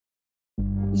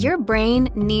Your brain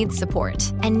needs support,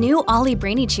 and new Ollie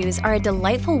Brainy Chews are a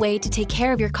delightful way to take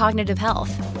care of your cognitive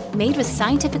health. Made with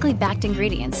scientifically backed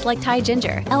ingredients like Thai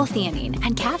ginger, L-theanine,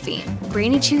 and caffeine,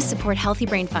 Brainy Chews support healthy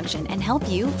brain function and help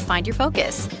you find your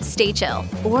focus, stay chill,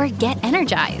 or get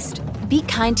energized. Be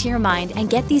kind to your mind and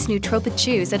get these nootropic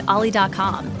chews at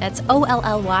ollie.com. That's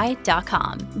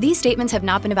OLLY.com. These statements have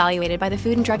not been evaluated by the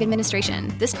Food and Drug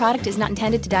Administration. This product is not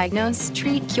intended to diagnose,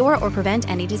 treat, cure, or prevent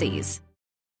any disease.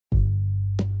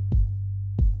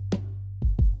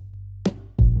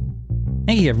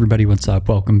 Hey everybody, what's up?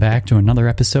 Welcome back to another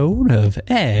episode of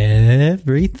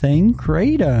Everything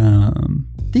Kratom,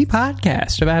 the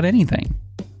podcast about anything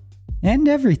and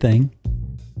everything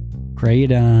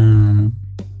Kratom.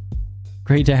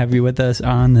 Great to have you with us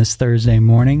on this Thursday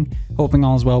morning. Hoping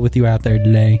all's well with you out there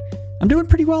today. I'm doing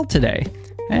pretty well today.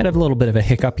 I had a little bit of a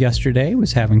hiccup yesterday,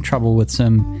 was having trouble with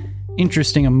some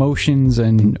interesting emotions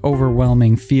and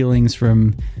overwhelming feelings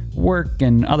from work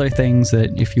and other things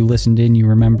that if you listened in, you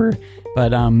remember.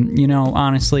 But,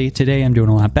 honestly, today I'm doing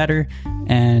a lot better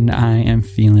and I am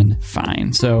feeling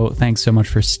fine. So thanks so much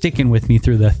for sticking with me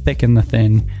through the thick and the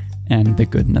thin and the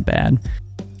good and the bad.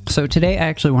 So today I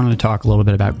actually wanted to talk a little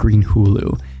bit about green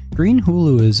Hulu. Green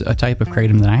Hulu is a type of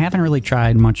kratom that I haven't really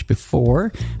tried much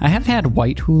before. I have had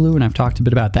white Hulu and I've talked a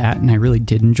bit about that and I really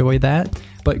did enjoy that.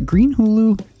 But green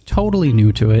Hulu, totally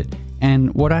new to it.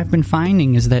 And what I've been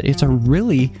finding is that it's a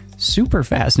really super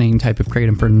fascinating type of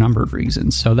kratom for a number of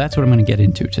reasons. So that's what I'm going to get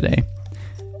into today.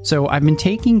 So I've been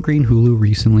taking green Hulu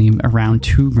recently around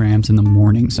 2 grams in the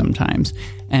morning sometimes.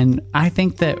 And I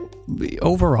think that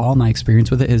overall my experience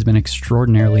with it has been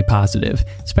extraordinarily positive,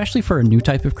 especially for a new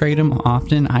type of kratom.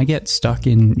 Often I get stuck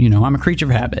in, I'm a creature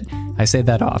of habit. I say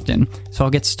that often. So I'll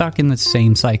get stuck in the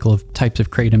same cycle of types of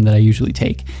kratom that I usually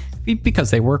take, because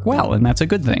they work well, and that's a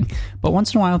good thing. But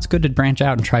once in a while, it's good to branch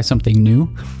out and try something new.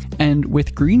 And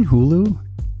with green Hulu,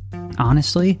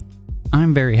 honestly,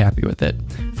 I'm very happy with it.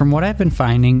 From what I've been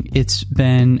finding, it's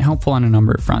been helpful on a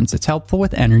number of fronts. It's helpful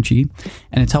with energy,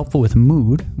 and it's helpful with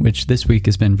mood, which this week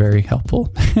has been very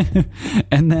helpful.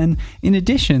 And then, in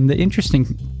addition, the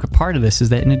interesting part of this is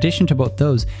that in addition to both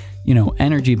those,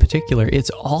 energy in particular, it's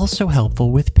also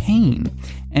helpful with pain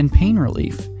and pain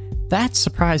relief. That's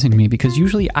surprising to me because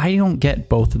usually I don't get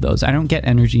both of those. I don't get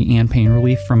energy and pain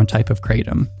relief from a type of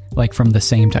kratom, like from the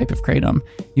same type of kratom.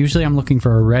 Usually I'm looking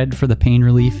for a red for the pain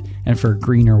relief and for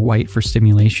green or white for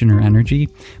stimulation or energy.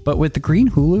 But with the green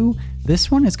Hulu,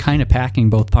 this one is kind of packing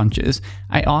both punches.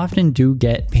 I often do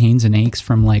get pains and aches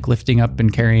from like lifting up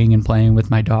and carrying and playing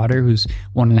with my daughter, who's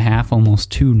 1.5,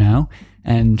 almost 2 now.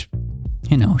 And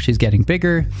she's getting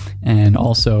bigger, and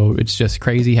also it's just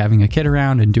crazy having a kid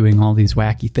around and doing all these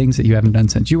wacky things that you haven't done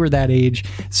since you were that age.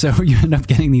 So you end up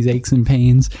getting these aches and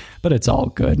pains, but it's all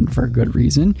good and for a good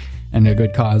reason and a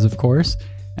good cause, of course.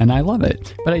 And I love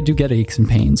it, but I do get aches and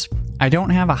pains. I don't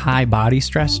have a high body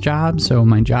stress job, so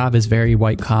my job is very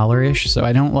white collar-ish, so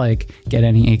I don't get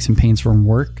any aches and pains from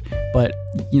work. But,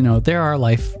 there are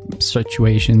life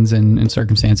situations and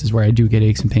circumstances where I do get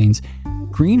aches and pains.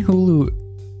 Green Hulu,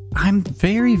 I'm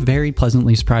very, very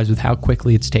pleasantly surprised with how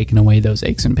quickly it's taken away those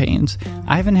aches and pains.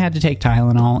 I haven't had to take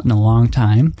Tylenol in a long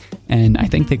time, and I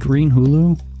think that green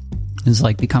Hulu is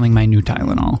like becoming my new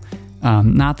Tylenol.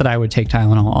 Not that I would take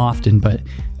Tylenol often, but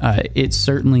it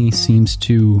certainly seems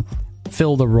to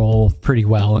fill the role pretty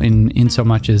well in so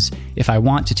much as if I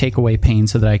want to take away pain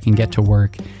so that I can get to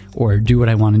work or do what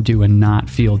I want to do and not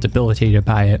feel debilitated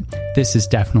by it, this is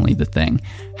definitely the thing.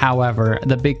 However,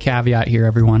 the big caveat here,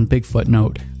 everyone, big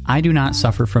footnote, I do not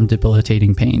suffer from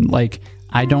debilitating pain.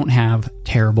 I don't have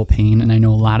terrible pain, and I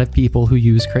know a lot of people who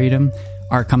use kratom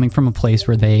are coming from a place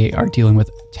where they are dealing with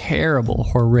terrible,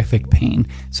 horrific pain.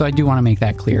 So I do want to make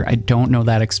that clear. I don't know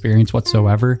that experience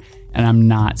whatsoever, and I'm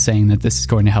not saying that this is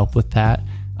going to help with that.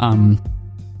 I'm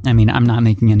not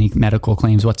making any medical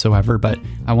claims whatsoever, but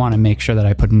I want to make sure that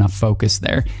I put enough focus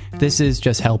there. This is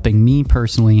just helping me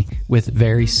personally with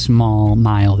very small,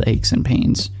 mild aches and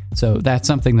pains. So that's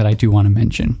something that I do want to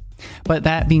mention. But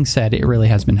that being said, it really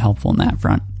has been helpful in that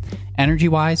front.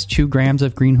 Energy-wise, 2 grams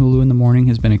of green Hulu in the morning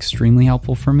has been extremely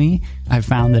helpful for me. I've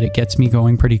found that it gets me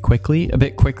going pretty quickly, a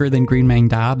bit quicker than green Mang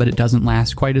Da, but it doesn't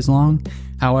last quite as long.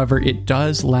 However, it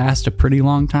does last a pretty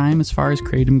long time as far as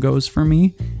kratom goes for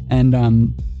me. And,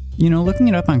 looking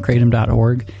it up on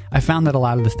kratom.org, I found that a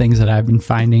lot of the things that I've been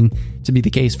finding to be the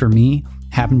case for me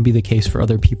happen to be the case for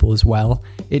other people as well.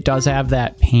 It does have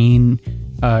that pain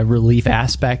relief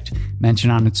aspect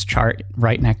mentioned on its chart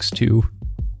right next to,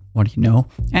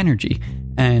 energy.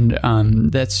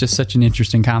 And that's just such an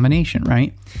interesting combination,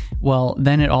 right? Well,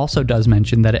 then it also does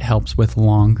mention that it helps with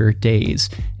longer days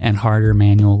and harder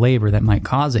manual labor that might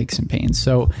cause aches and pains.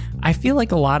 So I feel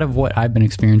like a lot of what I've been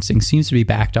experiencing seems to be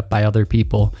backed up by other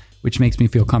people, which makes me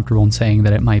feel comfortable in saying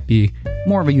that it might be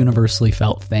more of a universally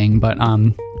felt thing. But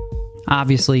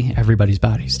obviously, everybody's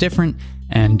body is different,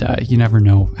 and you never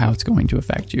know how it's going to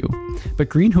affect you. But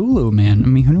green Hulu, man, I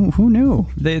mean, who knew?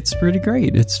 It's pretty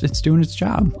great. It's doing its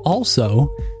job.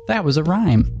 Also, that was a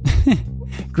rhyme.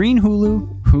 Green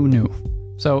Hulu, who knew?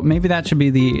 So maybe that should be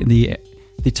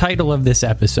the title of this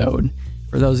episode.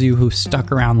 For those of you who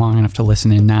stuck around long enough to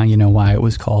listen in, now you know why it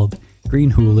was called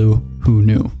Green Hulu, who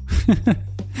knew?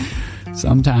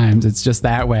 Sometimes it's just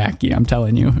that wacky, I'm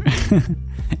telling you.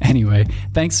 Anyway,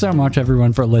 thanks so much,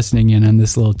 everyone, for listening in on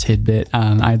this little tidbit.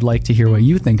 I'd like to hear what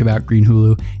you think about Green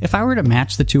Hulu. If I were to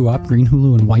match the two up, Green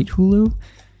Hulu and White Hulu,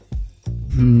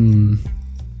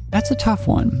 that's a tough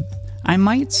one. I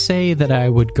might say that I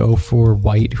would go for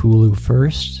White Hulu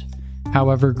first.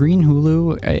 However, Green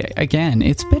Hulu, again,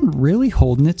 it's been really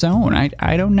holding its own.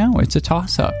 I don't know. It's a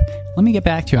toss-up. Let me get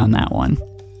back to you on that one.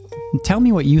 Tell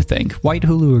me what you think. White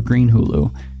Hulu or Green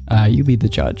Hulu? You be the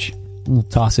judge. We'll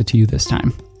toss it to you this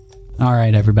time. All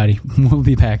right, everybody. We'll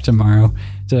be back tomorrow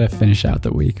to finish out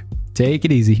the week. Take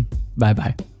it easy.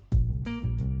 Bye-bye.